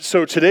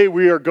So today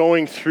we are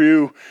going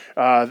through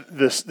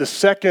the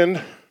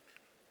second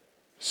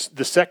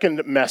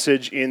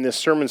message in this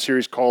sermon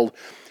series called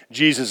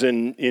Jesus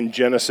in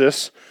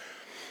Genesis.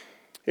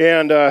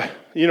 And,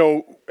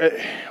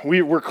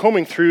 we're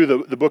combing through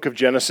the book of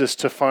Genesis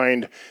to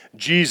find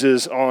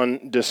Jesus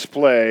on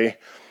display.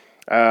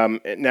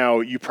 Now,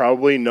 you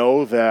probably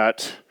know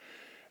that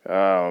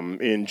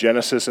in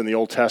Genesis in the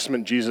Old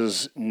Testament,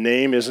 Jesus'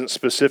 name isn't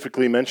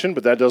specifically mentioned,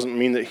 but that doesn't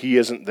mean that he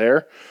isn't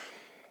there.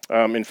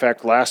 In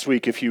fact, last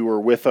week, if you were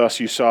with us,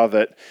 you saw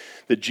that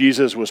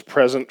Jesus was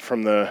present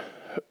from the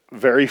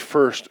very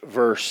first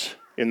verse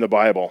in the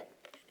Bible.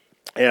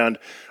 And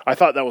I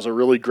thought that was a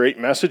really great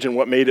message, and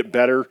what made it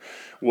better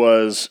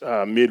was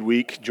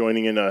midweek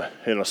joining in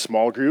a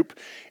small group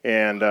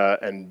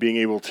and being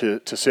able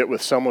to sit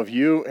with some of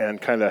you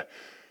and kind of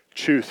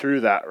chew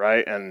through that,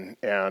 right? And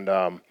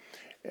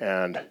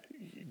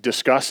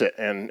discuss it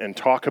and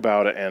talk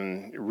about it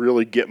and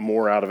really get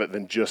more out of it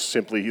than just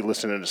simply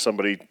listening to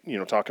somebody,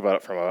 talk about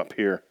it from up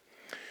here.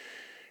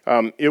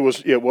 It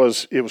was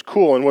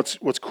cool, and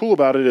what's cool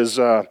about it is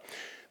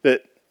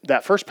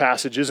that first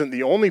passage isn't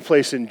the only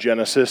place in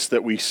Genesis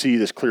that we see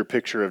this clear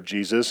picture of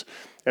Jesus.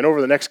 And over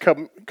the next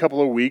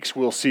couple of weeks,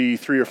 we'll see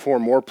 3 or 4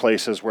 more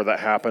places where that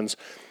happens.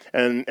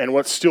 And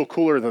what's still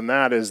cooler than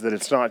that is that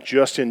it's not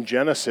just in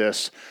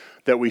Genesis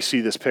that we see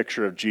this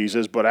picture of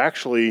Jesus, but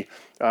actually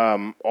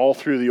all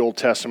through the Old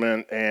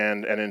Testament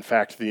and in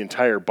fact the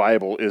entire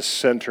Bible is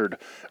centered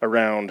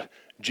around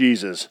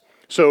Jesus.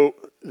 So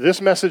this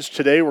message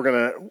today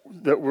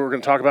that we're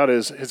gonna talk about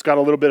has got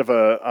a little bit of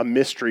a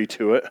mystery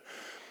to it,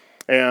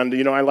 and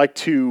I like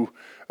to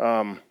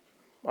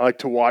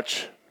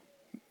watch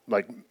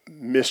like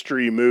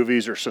mystery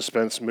movies or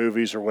suspense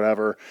movies or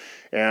whatever,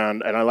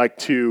 and I like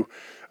to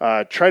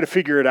try to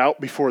figure it out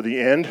before the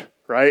end.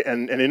 Right,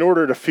 and in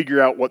order to figure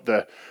out what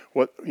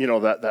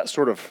that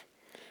sort of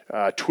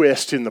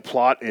twist in the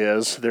plot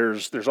is,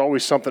 there's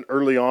always something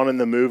early on in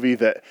the movie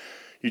that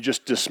you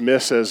just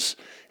dismiss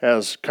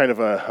as kind of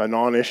a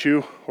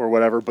non-issue or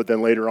whatever, but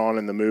then later on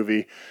in the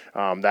movie,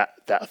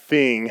 that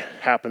thing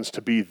happens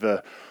to be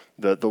the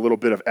little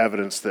bit of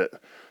evidence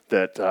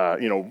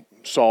that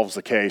solves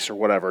the case or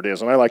whatever it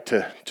is, and I like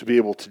to be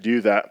able to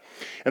do that,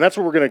 and that's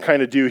what we're going to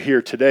kind of do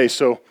here today.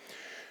 So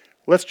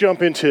let's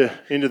jump into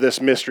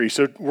this mystery.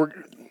 So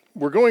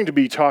we're going to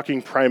be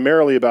talking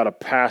primarily about a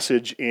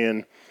passage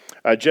in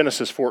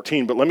Genesis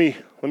 14, but let me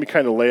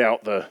kind of lay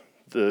out the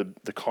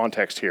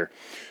context here.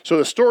 So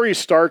the story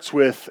starts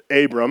with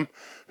Abram,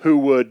 who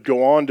would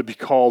go on to be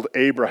called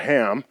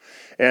Abraham,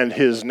 and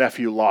his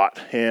nephew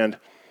Lot. And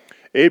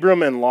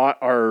Abram and Lot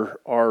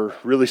are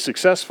really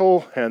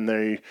successful, and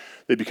they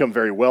become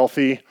very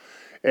wealthy.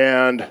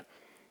 And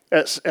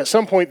at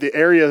some point, the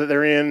area that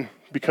they're in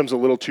becomes a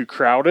little too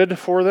crowded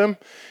for them,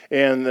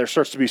 and there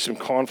starts to be some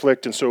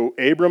conflict. And so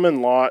Abram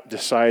and Lot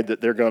decide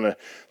that they're going to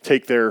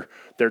take their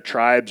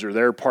tribes or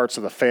their parts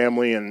of the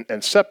family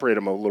and separate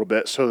them a little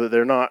bit so that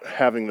they're not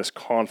having this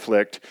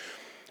conflict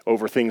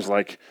over things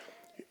like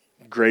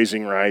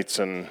grazing rights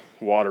and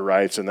water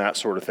rights and that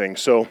sort of thing.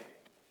 So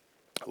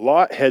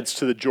Lot heads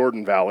to the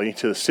Jordan Valley,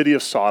 to the city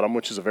of Sodom,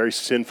 which is a very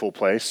sinful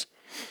place.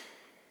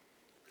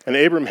 And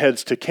Abram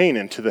heads to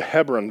Canaan, to the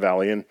Hebron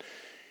Valley,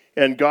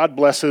 and God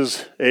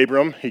blesses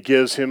Abram. He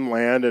gives him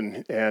land,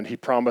 and he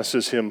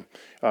promises him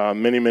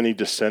many, many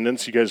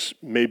descendants. You guys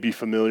may be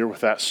familiar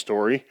with that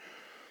story.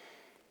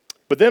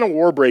 But then a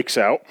war breaks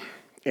out,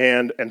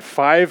 and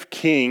 5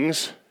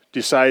 kings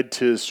decide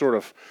to sort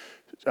of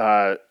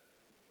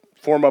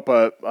form up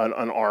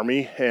an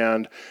army,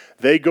 and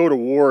they go to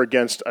war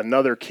against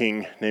another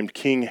king named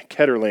King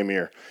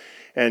Chedorlaomer.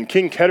 And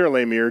King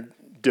Chedorlaomer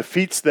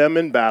defeats them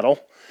in battle,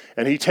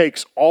 and he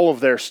takes all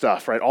of their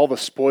stuff, right? All the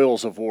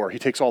spoils of war. He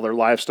takes all their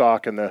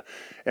livestock and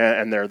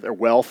their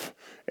wealth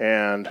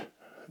and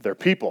their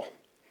people.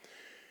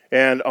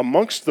 And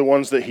amongst the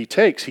ones that he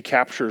takes, he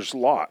captures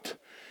Lot.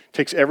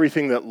 Takes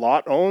everything that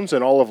Lot owns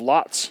and all of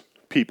Lot's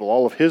people,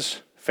 all of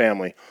his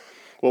family.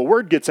 Well,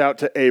 word gets out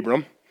to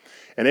Abram,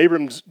 and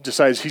Abram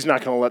decides he's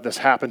not going to let this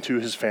happen to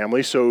his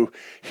family, so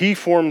he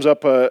forms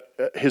up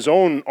his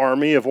own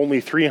army of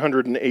only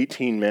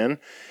 318 men.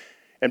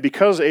 And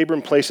because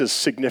Abram places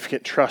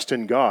significant trust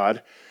in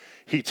God,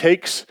 he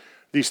takes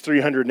these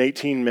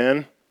 318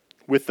 men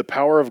with the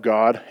power of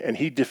God, and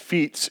he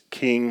defeats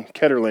King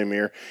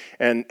Chedorlaomer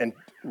and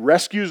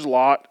rescues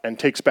Lot and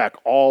takes back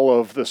all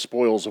of the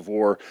spoils of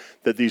war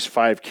that these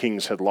 5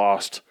 kings had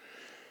lost.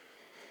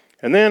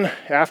 And then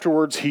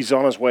afterwards, he's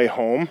on his way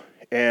home,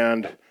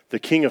 and the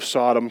king of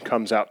Sodom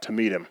comes out to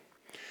meet him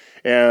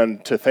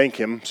and to thank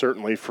him,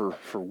 certainly, for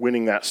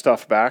winning that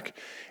stuff back.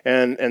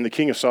 And the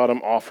king of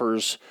Sodom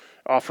offers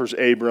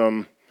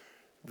Abram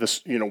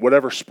this,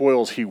 whatever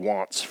spoils he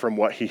wants from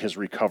what he has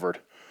recovered.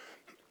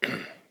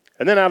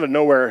 And then out of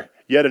nowhere,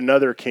 yet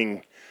another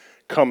king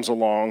comes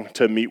along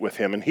to meet with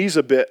him, and he's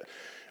a bit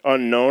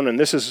unknown, and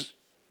this is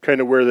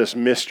kind of where this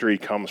mystery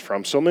comes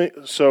from.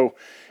 So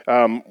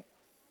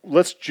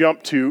let's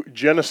jump to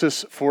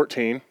Genesis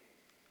 14,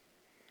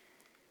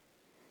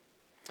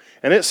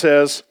 and it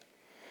says,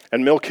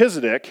 And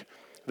Melchizedek,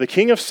 the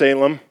king of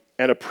Salem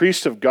and a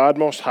priest of God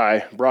Most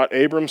High, brought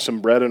Abram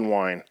some bread and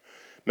wine.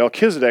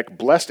 Melchizedek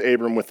blessed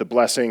Abram with the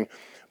blessing,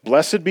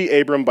 "Blessed be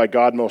Abram by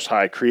God Most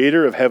High,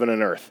 creator of heaven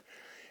and earth.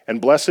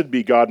 And blessed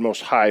be God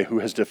Most High, who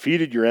has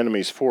defeated your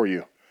enemies for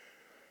you."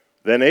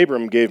 Then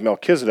Abram gave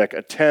Melchizedek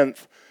a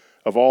tenth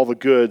of all the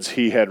goods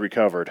he had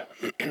recovered.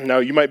 Now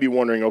you might be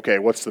wondering, okay,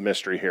 what's the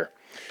mystery here?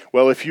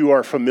 Well, if you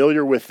are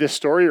familiar with this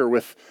story or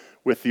with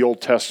the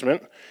Old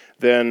Testament,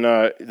 then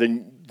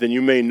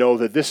you may know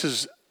that this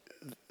is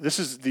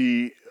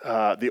the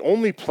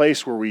only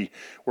place where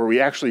we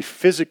actually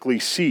physically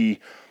see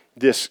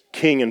this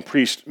king and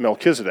priest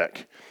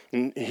Melchizedek.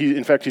 And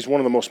in fact, he's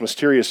one of the most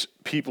mysterious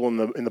people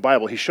in the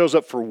Bible. He shows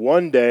up for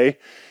one day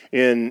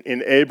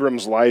in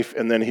Abram's life,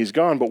 and then he's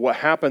gone. But what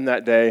happened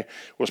that day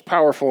was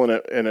powerful,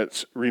 and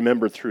it's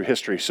remembered through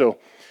history. So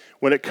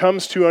when it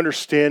comes to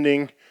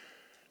understanding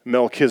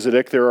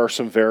Melchizedek, there are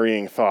some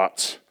varying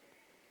thoughts.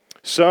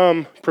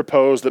 Some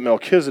propose that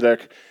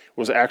Melchizedek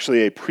was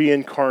actually a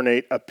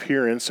pre-incarnate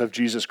appearance of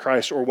Jesus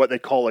Christ, or what they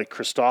call a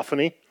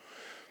Christophany.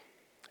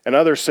 And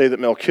others say that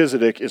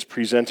Melchizedek is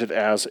presented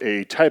as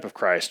a type of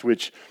Christ,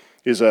 which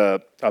is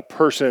a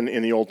person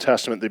in the Old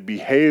Testament that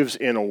behaves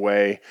in a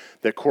way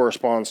that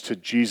corresponds to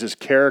Jesus'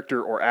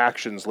 character or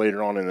actions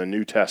later on in the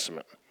New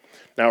Testament.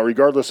 Now,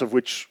 regardless of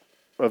which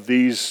of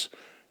these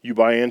you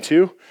buy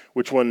into,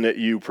 which one that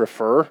you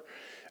prefer,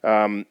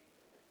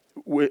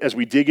 as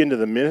we dig into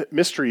the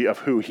mystery of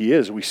who he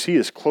is, we see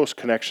his close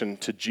connection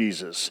to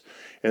Jesus.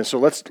 And so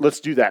let's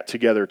do that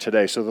together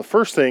today. So the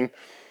first thing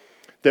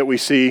that we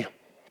see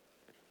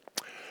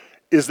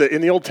is that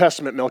in the Old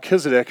Testament,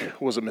 Melchizedek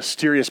was a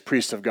mysterious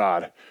priest of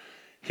God.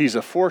 He's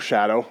a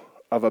foreshadow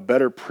of a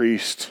better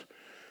priest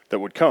that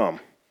would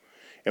come.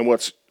 And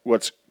what's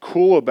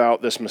cool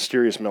about this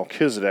mysterious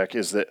Melchizedek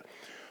is that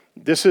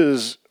this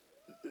is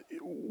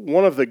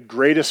one of the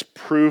greatest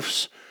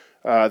proofs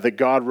that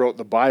God wrote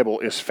the Bible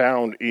is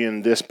found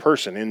in this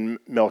person, in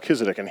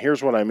Melchizedek. And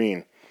here's what I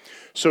mean.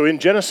 So in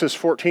Genesis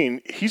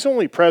 14, he's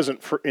only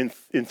present in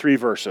 3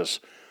 verses.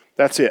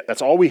 That's it.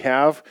 That's all we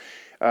have.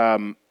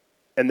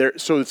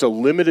 So it's a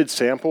limited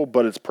sample,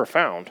 but it's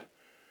profound.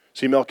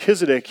 See,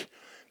 Melchizedek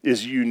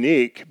is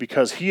unique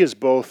because he is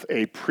both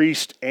a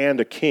priest and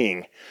a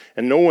king,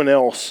 and no one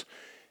else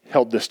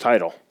held this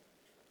title.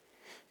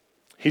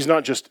 He's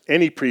not just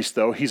any priest,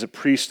 though. He's a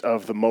priest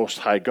of the Most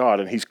High God,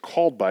 and he's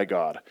called by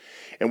God.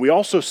 And we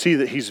also see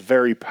that he's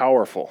very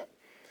powerful.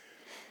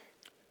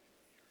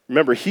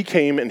 Remember, he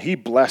came and he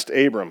blessed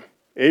Abram.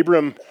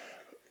 Abram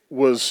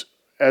was,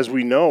 as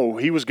we know,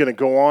 he was going to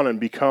go on and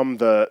become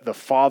the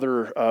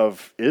father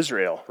of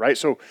Israel, right?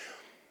 So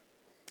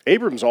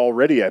Abram's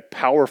already a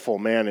powerful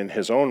man in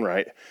his own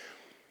right,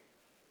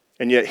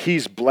 and yet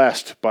he's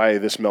blessed by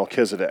this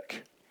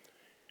Melchizedek.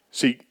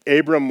 See,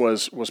 Abram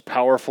was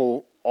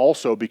powerful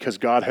also because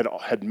God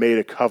had made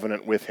a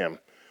covenant with him.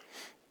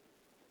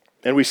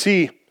 And we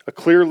see a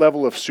clear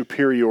level of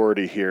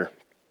superiority here.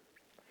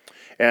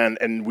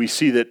 And we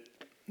see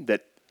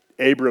that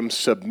Abram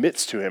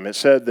submits to him. It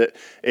said that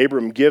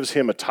Abram gives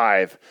him a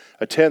tithe,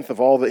 a tenth of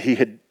all that he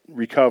had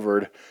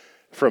recovered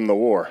from the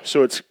war.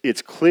 So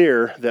it's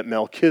clear that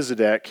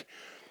Melchizedek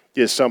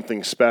is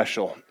something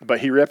special, but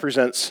he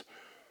represents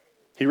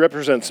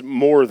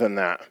more than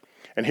that.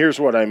 And here's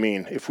what I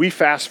mean. If we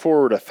fast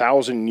forward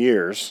 1,000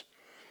 years,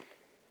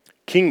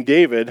 King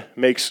David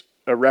makes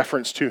a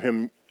reference to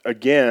him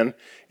again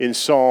in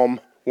Psalm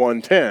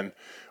 110,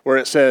 where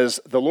it says,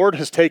 "The Lord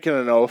has taken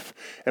an oath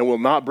and will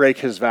not break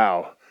his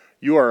vow.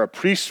 You are a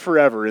priest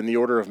forever in the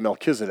order of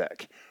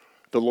Melchizedek.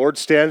 The Lord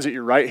stands at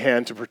your right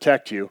hand to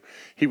protect you.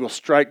 He will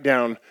strike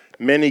down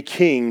many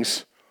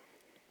kings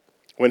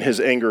when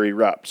his anger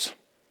erupts."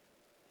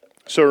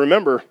 So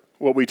remember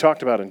what we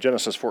talked about in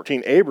Genesis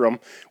 14. Abram,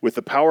 with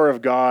the power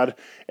of God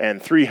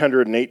and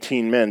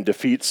 318 men,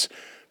 defeats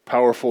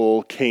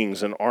powerful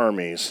kings and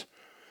armies.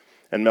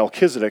 And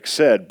Melchizedek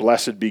said,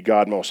 "Blessed be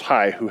God Most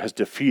High, who has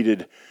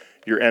defeated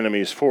your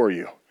enemies for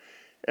you."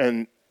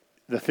 And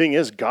the thing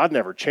is, God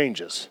never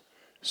changes.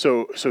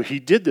 So he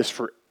did this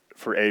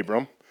for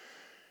Abram.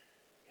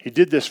 He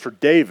did this for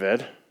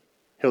David.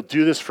 He'll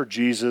do this for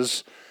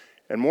Jesus.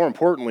 And more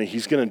importantly,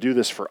 he's going to do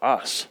this for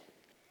us.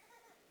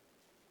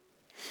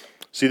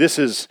 See, this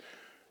is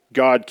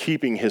God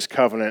keeping his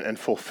covenant and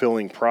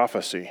fulfilling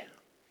prophecy.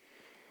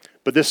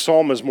 But this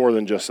psalm is more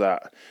than just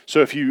that.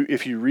 So if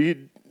you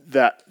read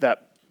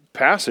that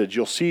passage,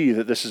 you'll see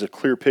that this is a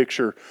clear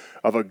picture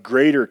of a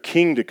greater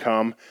king to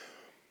come.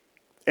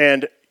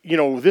 And you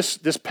know, this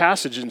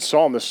passage in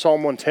Psalm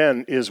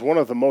 110, is one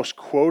of the most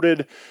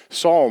quoted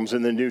psalms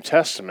in the New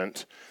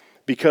Testament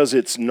because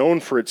it's known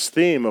for its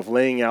theme of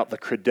laying out the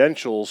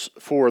credentials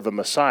for the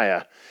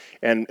Messiah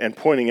and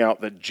pointing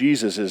out that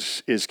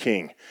Jesus is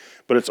king.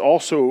 But it's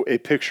also a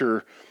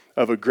picture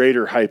of a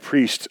greater high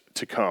priest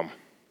to come.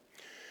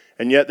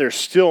 And yet there's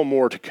still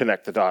more to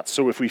connect the dots.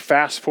 So if we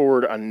fast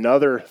forward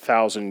another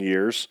 1,000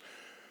 years,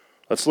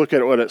 let's look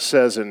at what it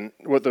says and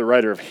what the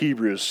writer of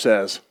Hebrews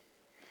says.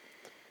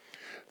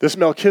 This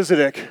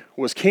Melchizedek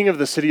was king of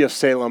the city of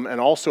Salem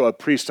and also a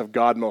priest of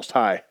God Most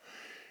High.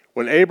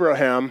 When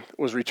Abraham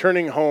was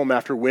returning home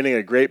after winning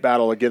a great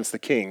battle against the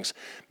kings,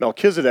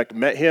 Melchizedek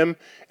met him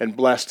and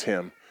blessed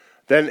him.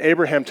 Then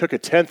Abraham took a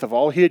tenth of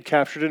all he had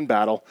captured in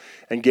battle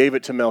and gave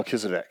it to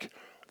Melchizedek.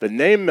 The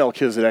name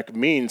Melchizedek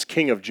means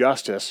king of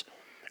justice,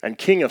 and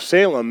king of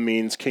Salem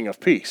means king of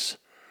peace.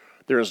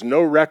 There is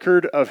no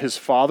record of his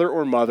father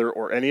or mother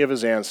or any of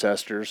his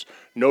ancestors,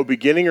 no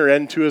beginning or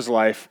end to his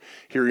life.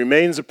 He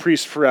remains a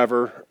priest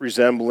forever,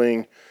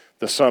 resembling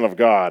the Son of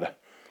God.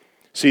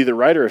 See, the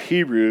writer of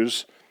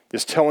Hebrews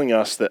is telling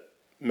us that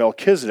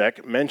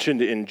Melchizedek,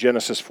 mentioned in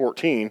Genesis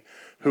 14,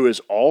 who is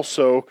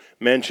also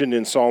mentioned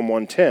in Psalm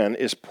 110,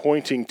 is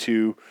pointing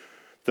to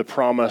the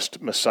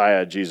promised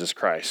Messiah, Jesus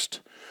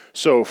Christ.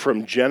 So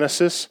from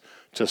Genesis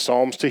to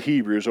Psalms to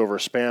Hebrews, over a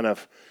span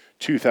of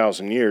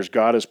 2,000 years,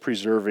 God is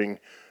preserving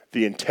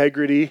the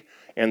integrity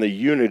and the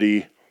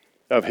unity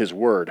of his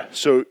word.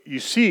 So you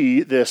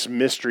see this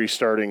mystery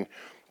starting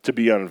to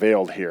be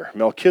unveiled here.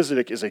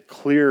 Melchizedek is a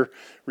clear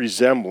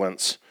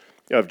resemblance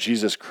of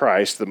Jesus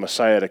Christ, the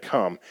Messiah to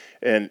come,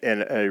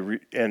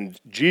 and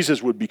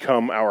Jesus would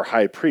become our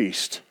high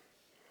priest.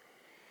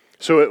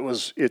 So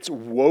it's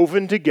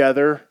woven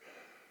together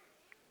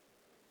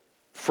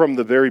from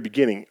the very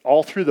beginning,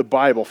 all through the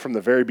Bible from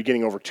the very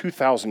beginning, over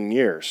 2,000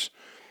 years.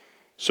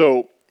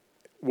 So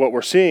what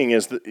we're seeing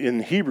is that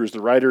in Hebrews,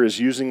 the writer is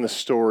using the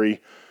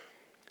story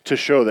to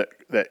show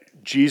that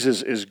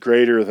Jesus is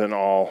greater than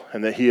all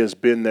and that he has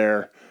been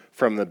there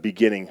from the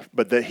beginning,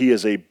 but that he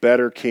is a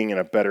better king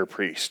and a better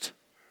priest.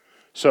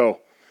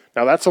 So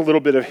now that's a little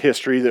bit of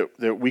history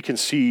that we can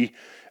see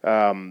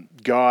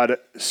God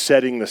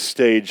setting the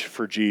stage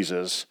for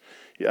Jesus,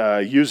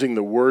 using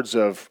the words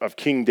of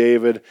King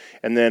David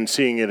and then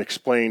seeing it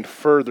explained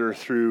further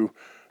through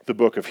the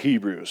book of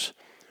Hebrews.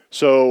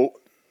 So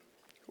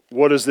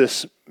what does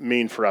this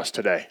mean for us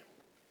today?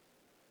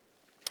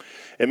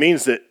 It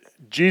means that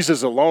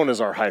Jesus alone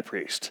is our high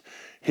priest.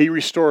 He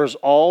restores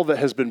all that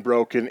has been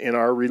broken in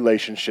our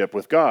relationship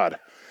with God.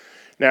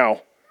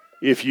 Now,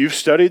 if you've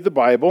studied the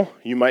Bible,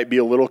 you might be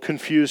a little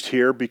confused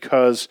here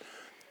because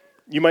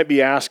you might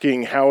be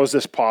asking, how is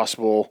this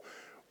possible?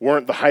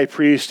 Weren't the high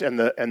priest and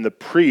the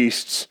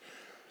priests,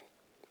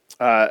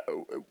 weren't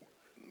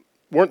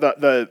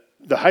the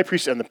high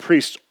priest and the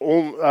priests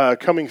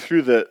coming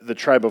through the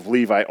tribe of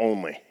Levi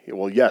only?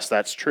 Well, yes,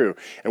 that's true.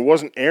 And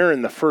wasn't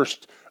Aaron the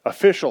first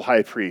official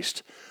high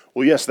priest?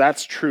 Well, yes,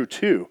 that's true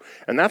too.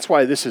 And that's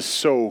why this is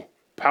so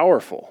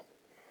powerful.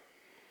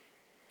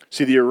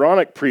 See, the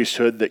Aaronic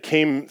priesthood that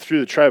came through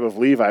the tribe of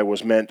Levi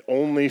was meant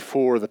only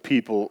for the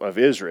people of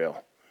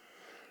Israel.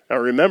 Now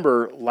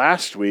remember,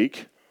 last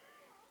week,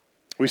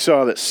 we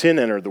saw that sin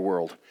entered the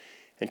world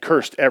and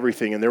cursed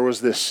everything, and there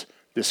was this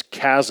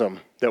chasm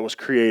that was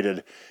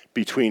created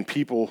between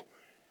people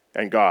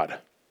and God.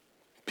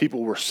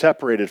 People were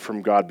separated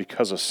from God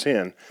because of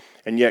sin,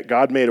 and yet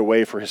God made a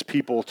way for his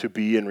people to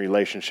be in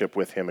relationship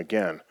with him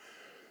again.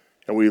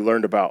 And we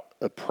learned about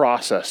a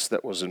process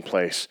that was in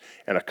place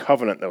and a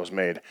covenant that was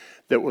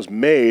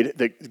made,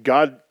 that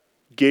God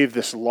gave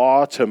this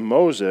law to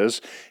Moses.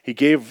 He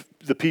gave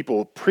the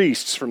people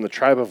priests from the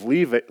tribe of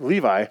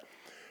Levi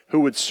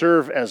who would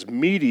serve as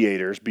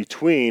mediators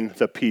between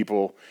the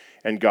people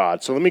and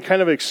God. So let me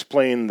kind of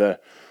explain the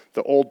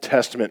Old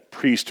Testament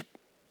priest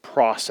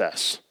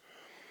process.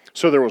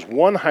 So there was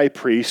one high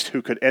priest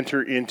who could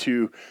enter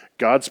into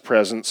God's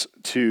presence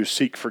to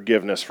seek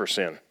forgiveness for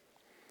sin.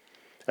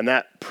 And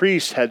that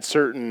priest had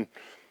certain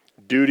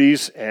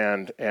duties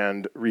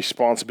and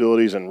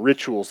responsibilities and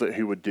rituals that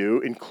he would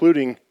do,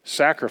 including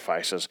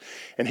sacrifices.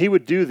 And he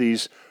would do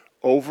these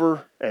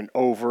over and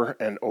over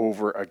and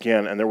over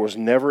again. And there was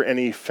never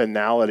any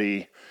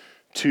finality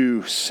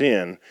to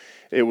sin.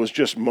 It was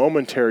just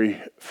momentary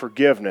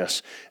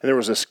forgiveness. And there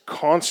was this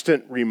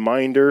constant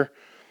reminder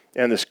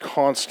and this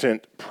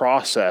constant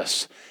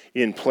process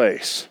in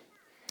place.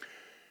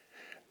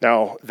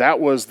 Now, that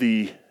was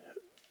the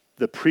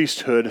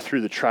priesthood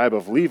through the tribe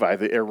of Levi,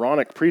 the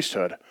Aaronic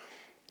priesthood.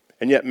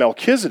 And yet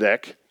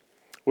Melchizedek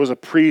was a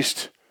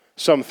priest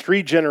some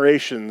 3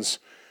 generations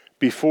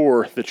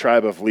before the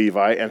tribe of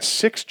Levi and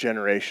 6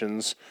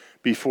 generations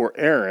before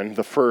Aaron,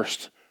 the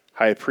first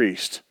high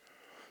priest.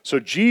 So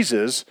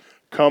Jesus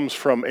comes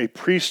from a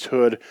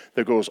priesthood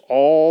that goes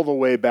all the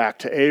way back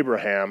to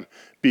Abraham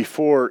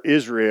before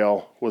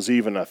Israel was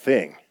even a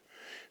thing.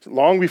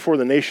 Long before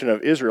the nation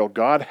of Israel,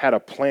 God had a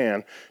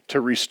plan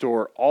to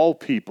restore all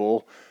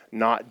people,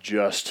 not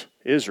just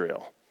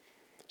Israel.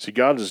 See,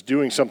 God is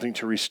doing something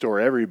to restore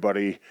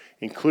everybody,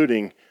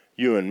 including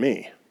you and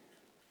me.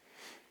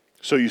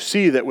 So you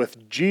see that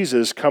with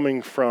Jesus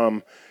coming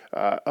from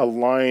a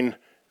line,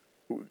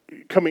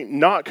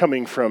 not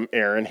coming from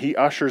Aaron, he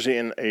ushers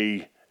in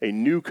a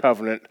new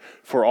covenant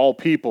for all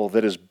people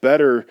that is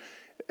better,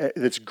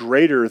 that's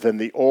greater than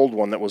the old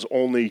one that was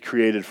only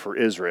created for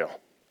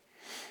Israel.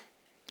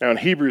 Now in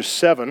Hebrews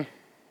 7,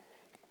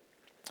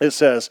 it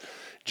says,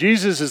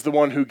 Jesus is the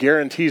one who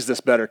guarantees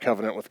this better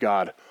covenant with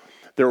God.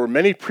 There were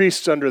many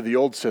priests under the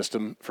old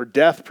system, for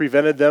death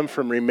prevented them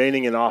from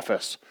remaining in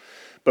office.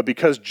 But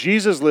because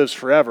Jesus lives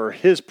forever,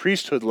 his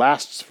priesthood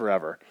lasts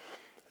forever.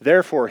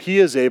 Therefore, he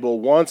is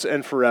able once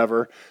and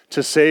forever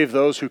to save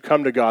those who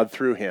come to God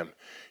through him.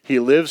 He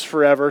lives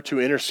forever to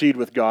intercede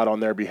with God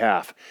on their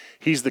behalf.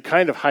 He's the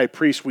kind of high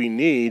priest we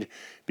need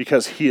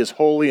because he is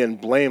holy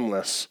and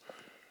blameless,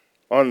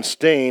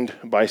 unstained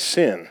by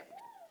sin.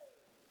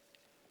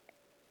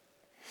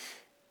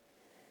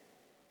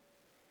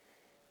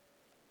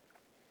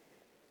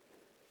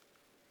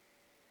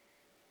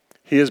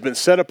 He has been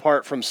set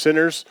apart from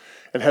sinners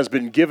and has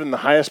been given the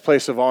highest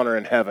place of honor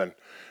in heaven.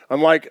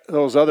 Unlike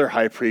those other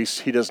high priests,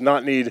 he does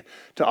not need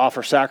to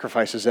offer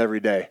sacrifices every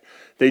day.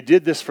 They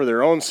did this for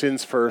their own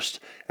sins first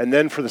and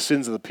then for the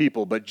sins of the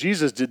people. But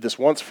Jesus did this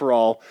once for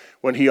all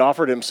when he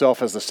offered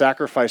himself as the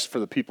sacrifice for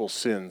the people's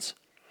sins.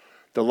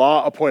 The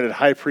law appointed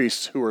high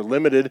priests who were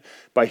limited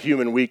by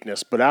human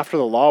weakness. But after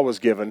the law was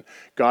given,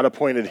 God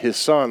appointed his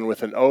Son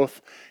with an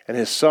oath, and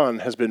his Son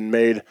has been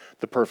made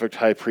the perfect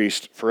high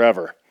priest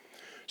forever.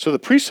 So the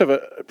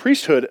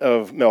priesthood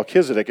of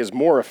Melchizedek is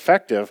more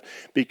effective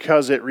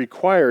because it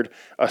required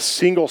a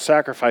single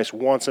sacrifice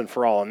once and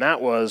for all, and that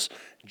was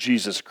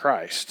Jesus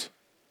Christ.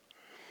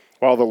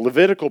 While the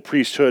Levitical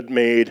priesthood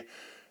made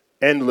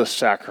endless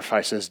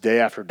sacrifices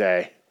day after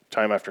day,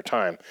 time after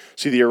time.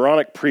 See, the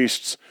Aaronic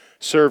priests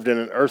served in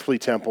an earthly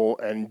temple,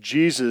 and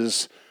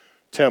Jesus'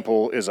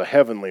 temple is a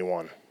heavenly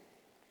one.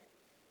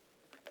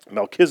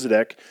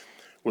 Melchizedek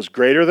was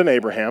greater than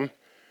Abraham,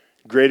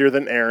 greater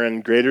than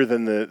Aaron, greater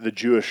than the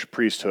Jewish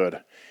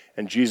priesthood.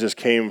 And Jesus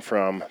came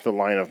from the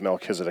line of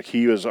Melchizedek.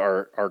 He was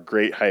our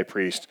great high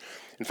priest.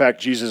 In fact,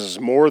 Jesus is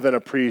more than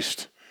a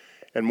priest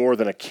and more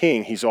than a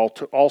king. He's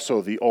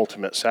also the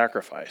ultimate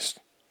sacrifice.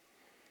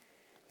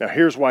 Now,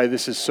 here's why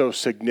this is so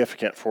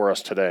significant for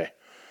us today.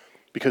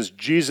 Because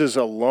Jesus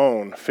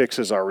alone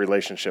fixes our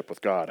relationship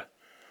with God.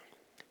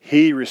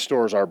 He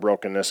restores our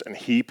brokenness, and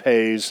he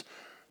pays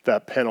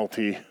that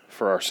penalty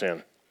for our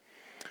sin.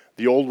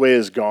 The old way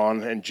is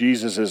gone, and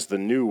Jesus is the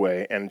new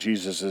way, and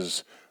Jesus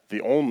is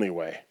the only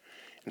way.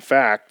 In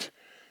fact,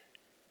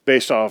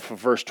 based off of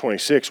verse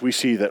 26, we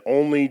see that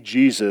only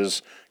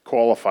Jesus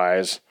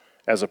qualifies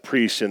as a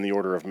priest in the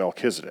order of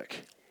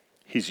Melchizedek.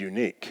 He's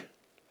unique.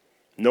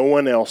 No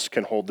one else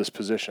can hold this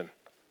position.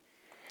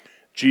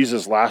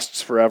 Jesus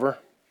lasts forever.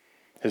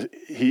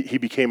 He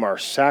became our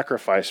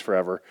sacrifice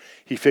forever.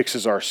 He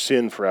fixes our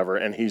sin forever,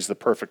 and he's the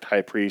perfect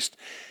high priest.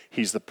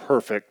 He's the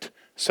perfect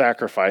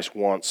sacrifice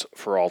once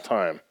for all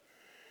time.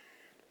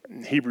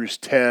 In Hebrews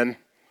 10,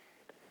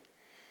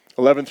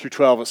 11 through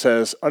 12, it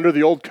says, "Under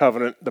the old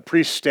covenant, the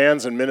priest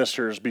stands and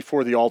ministers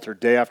before the altar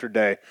day after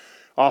day,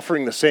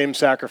 offering the same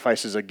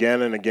sacrifices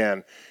again and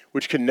again,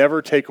 which can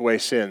never take away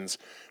sins.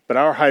 But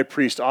our high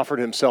priest offered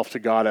himself to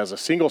God as a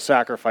single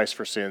sacrifice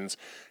for sins,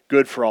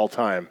 good for all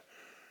time.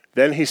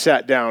 Then he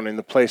sat down in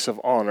the place of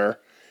honor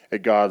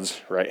at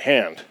God's right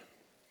hand."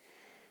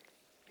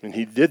 And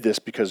he did this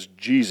because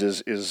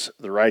Jesus is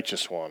the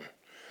righteous one.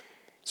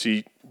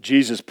 See,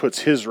 Jesus puts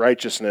his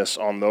righteousness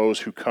on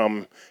those who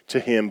come to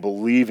him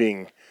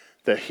believing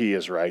that he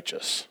is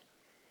righteous.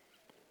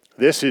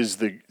 This is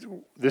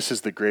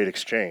the great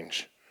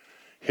exchange.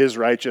 His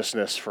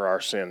righteousness for our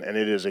sin. And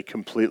it is a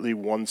completely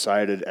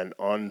one-sided and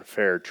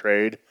unfair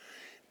trade,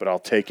 but I'll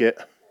take it.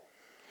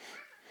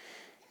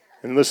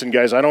 And listen,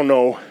 guys, I don't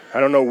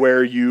know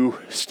where you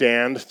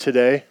stand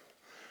today,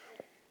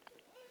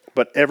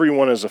 but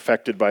everyone is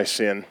affected by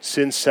sin.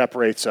 Sin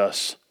separates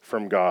us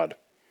from God.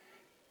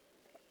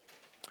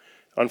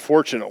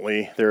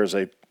 Unfortunately, there is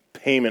a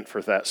payment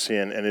for that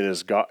sin, and it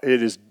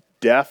is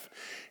death,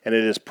 and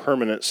it is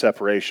permanent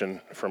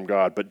separation from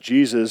God. But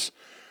Jesus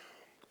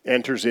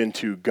enters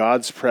into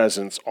God's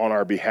presence on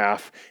our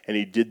behalf, and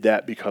he did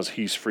that because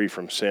he's free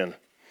from sin.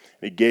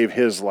 He gave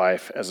his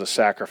life as a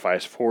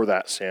sacrifice for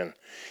that sin.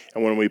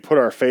 And when we put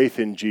our faith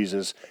in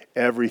Jesus,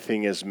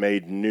 everything is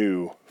made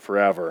new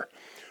forever.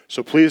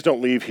 So please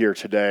don't leave here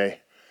today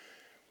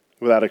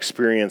without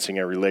experiencing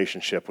a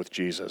relationship with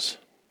Jesus.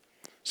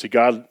 See,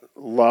 God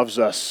loves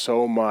us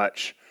so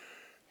much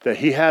that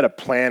he had a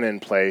plan in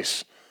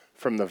place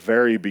from the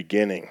very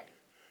beginning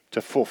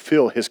to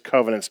fulfill his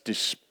covenants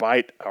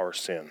despite our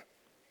sin.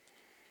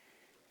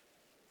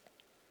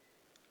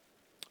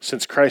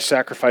 Since Christ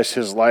sacrificed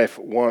his life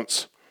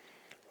once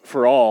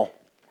for all,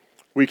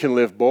 we can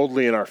live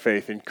boldly in our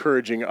faith,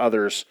 encouraging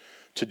others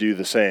to do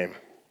the same.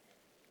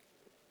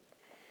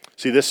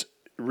 See, this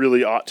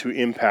really ought to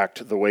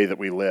impact the way that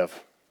we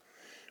live.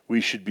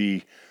 We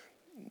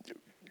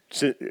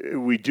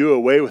do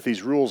away with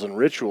these rules and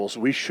rituals.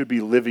 We should be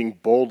living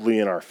boldly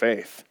in our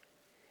faith.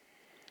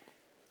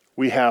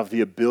 We have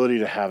the ability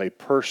to have a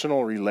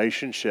personal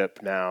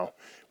relationship now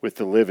with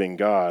the living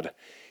God,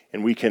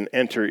 and we can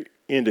enter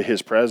into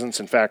his presence.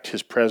 In fact,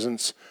 his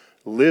presence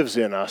lives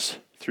in us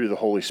through the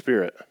Holy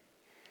Spirit.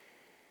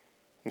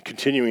 And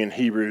continuing in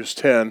Hebrews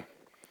 10,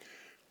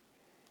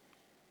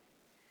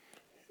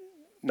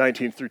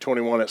 19 through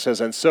 21, it says,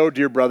 "And so,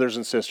 dear brothers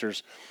and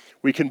sisters,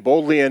 we can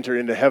boldly enter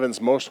into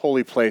heaven's most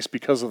holy place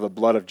because of the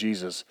blood of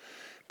Jesus.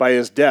 By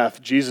his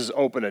death, Jesus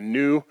opened a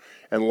new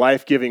and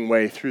life-giving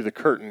way through the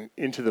curtain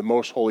into the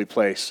most holy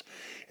place.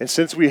 And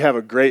since we have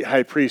a great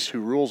high priest who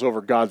rules over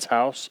God's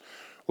house,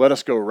 let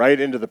us go right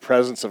into the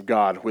presence of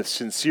God with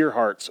sincere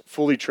hearts,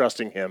 fully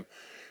trusting him.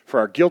 For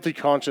our guilty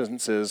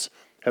consciences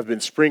have been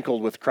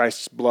sprinkled with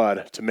Christ's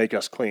blood to make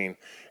us clean,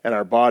 and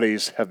our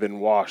bodies have been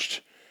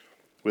washed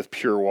with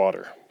pure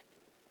water.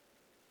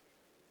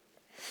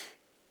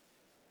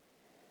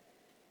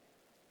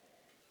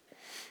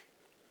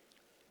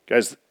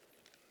 Guys,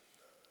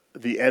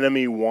 the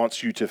enemy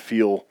wants you to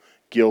feel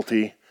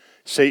guilty.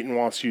 Satan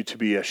wants you to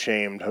be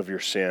ashamed of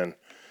your sin.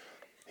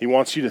 He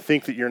wants you to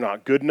think that you're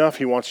not good enough.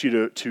 He wants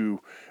you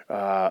to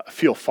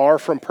feel far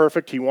from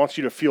perfect. He wants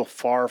you to feel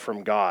far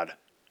from God.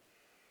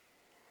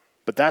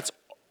 But that's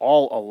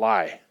all a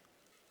lie.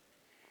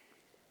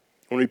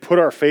 When we put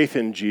our faith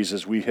in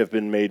Jesus, we have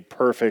been made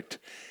perfect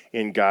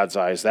in God's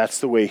eyes. That's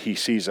the way he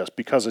sees us.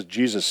 Because of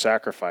Jesus'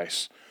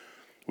 sacrifice,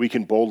 we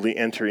can boldly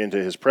enter into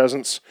his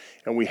presence,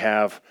 and we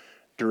have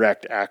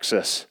direct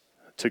access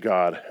to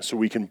God, so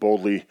we can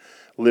boldly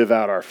live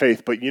out our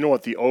faith. But you know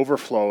what the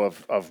overflow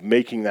of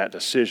making that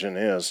decision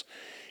is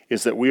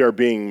that we are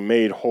being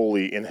made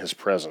holy in his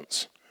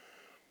presence.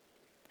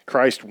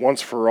 Christ,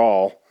 once for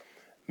all,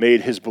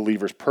 made his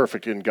believers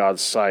perfect in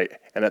God's sight,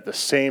 and at the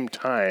same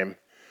time,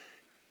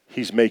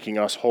 he's making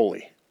us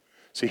holy.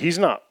 See, he's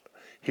not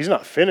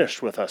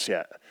finished with us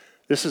yet.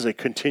 This is a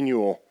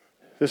continual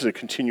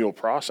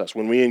process.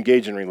 When we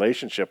engage in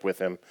relationship with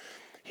him,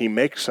 he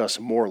makes us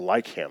more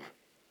like him.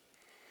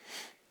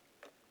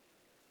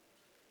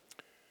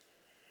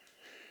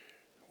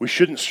 We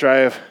shouldn't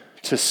strive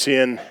to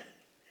sin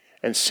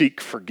and seek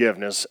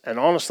forgiveness. And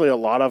honestly, a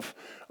lot of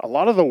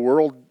the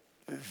world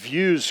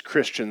views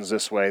Christians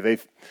this way.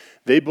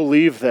 They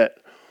believe that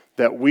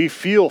we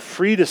feel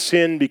free to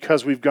sin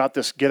because we've got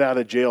this get out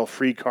of jail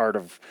free card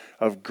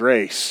of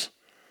grace.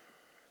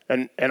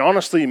 And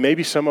honestly,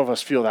 maybe some of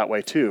us feel that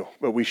way too,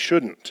 but we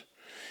shouldn't.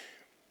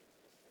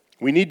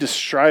 We need to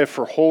strive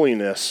for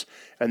holiness,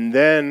 and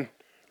then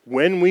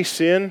when we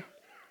sin,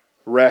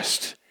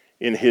 rest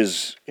in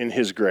his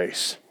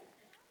grace.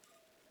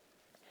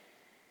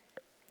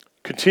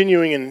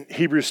 Continuing in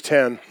Hebrews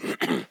 10,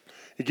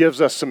 he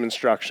gives us some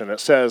instruction. It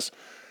says,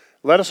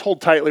 "Let us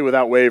hold tightly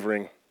without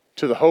wavering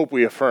to the hope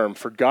we affirm,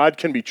 for God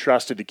can be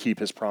trusted to keep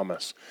his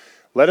promise.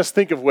 Let us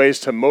think of ways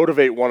to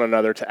motivate one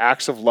another to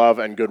acts of love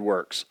and good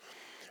works.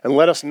 And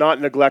let us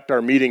not neglect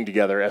our meeting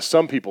together, as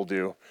some people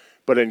do,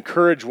 but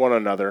encourage one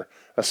another,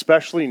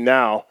 especially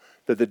now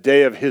that the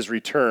day of his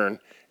return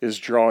is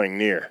drawing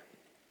near."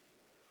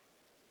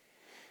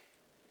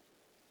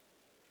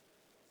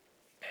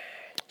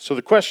 So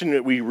the question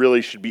that we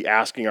really should be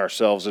asking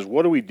ourselves is,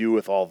 what do we do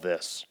with all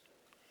this?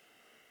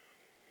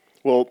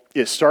 Well,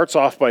 it starts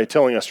off by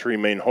telling us to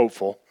remain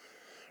hopeful,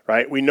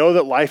 right? We know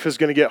that life is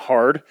going to get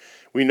hard.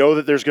 We know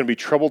that there's going to be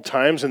troubled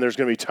times, and there's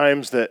going to be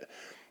times that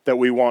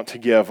we want to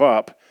give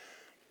up.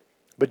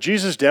 But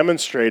Jesus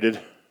demonstrated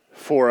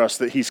for us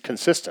that he's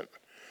consistent,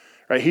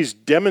 right? He's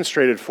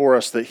demonstrated for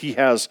us that he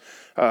has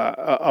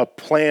a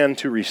plan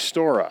to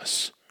restore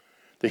us,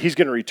 that he's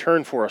going to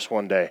return for us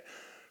one day.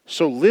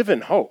 So live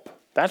in hope.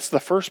 That's the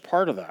first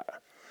part of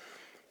that.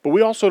 But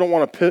we also don't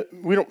want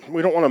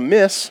to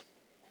miss.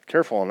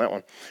 Careful on that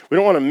one. We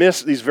don't want to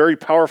miss these very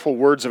powerful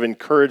words of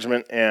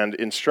encouragement and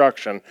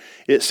instruction.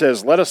 It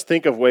says, "Let us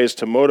think of ways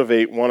to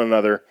motivate one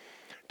another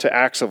to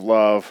acts of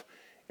love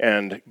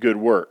and good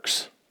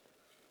works."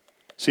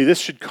 See, this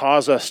should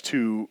cause us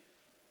to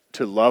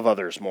love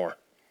others more,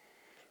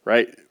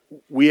 right?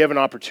 We have an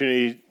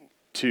opportunity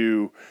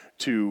to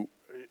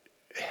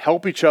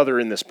help each other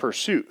in this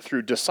pursuit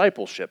through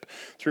discipleship,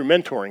 through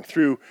mentoring,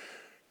 through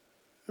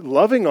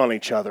loving on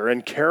each other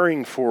and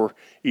caring for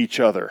each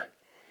other.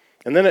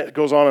 And then it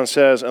goes on and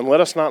says, "And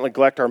let us not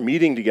neglect our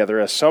meeting together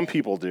as some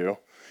people do,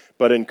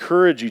 but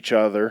encourage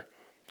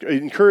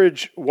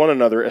one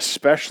another,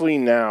 especially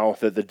now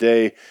that the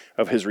day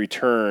of his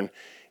return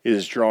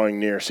is drawing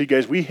near." See,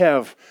 guys, we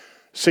have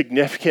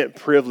significant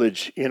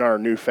privilege in our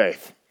new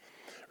faith,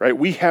 right?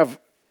 We have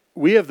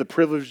the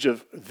privilege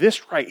of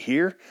this right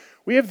here.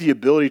 We have the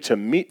ability to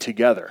meet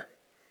together.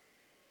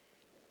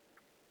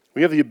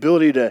 We have the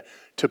ability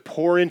to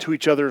pour into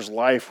each other's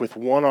life with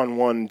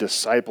one-on-one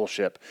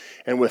discipleship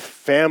and with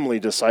family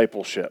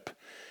discipleship.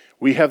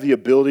 We have the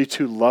ability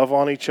to love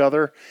on each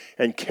other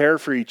and care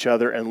for each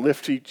other and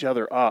lift each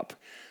other up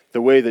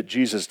the way that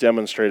Jesus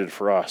demonstrated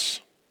for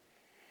us.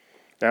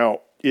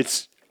 Now,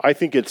 I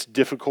think it's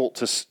difficult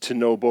to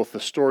know both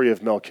the story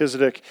of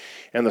Melchizedek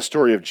and the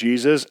story of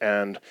Jesus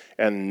and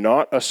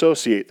not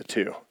associate the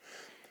two.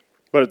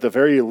 But at the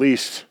very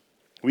least,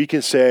 we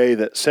can say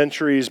that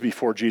centuries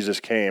before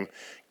Jesus came,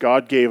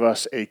 God gave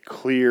us a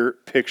clear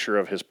picture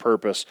of his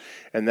purpose,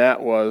 and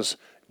that was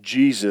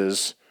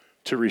Jesus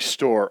to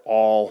restore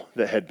all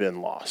that had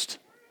been lost.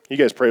 You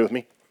guys pray with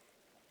me.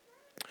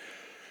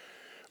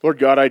 Lord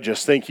God, I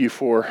thank you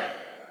for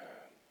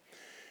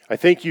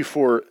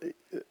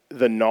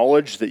the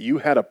knowledge that you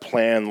had a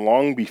plan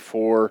long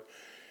before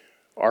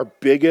our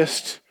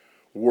biggest,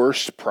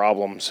 worst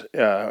problems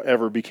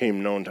ever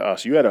became known to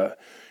us. You had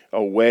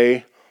a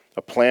way,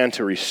 a plan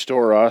to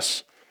restore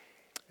us.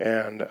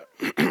 And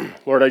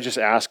Lord, I just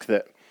ask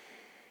that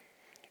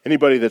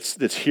anybody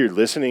that's here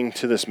listening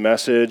to this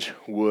message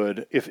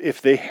would,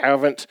 if they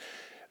haven't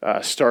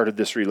started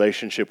this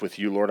relationship with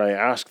you, Lord, I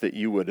ask that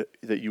you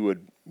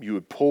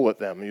would pull at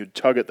them, you'd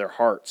tug at their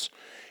hearts,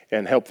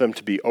 and help them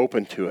to be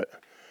open to it,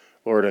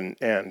 Lord,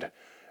 and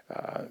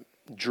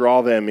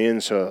draw them in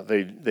so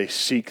they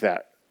seek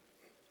that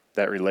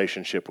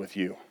relationship with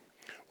you.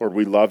 Lord,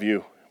 we love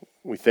you.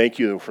 We thank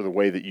you for the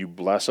way that you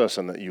bless us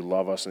and that you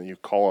love us and you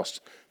call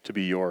us to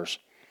be yours.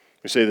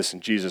 We say this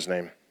in Jesus'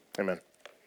 name. Amen.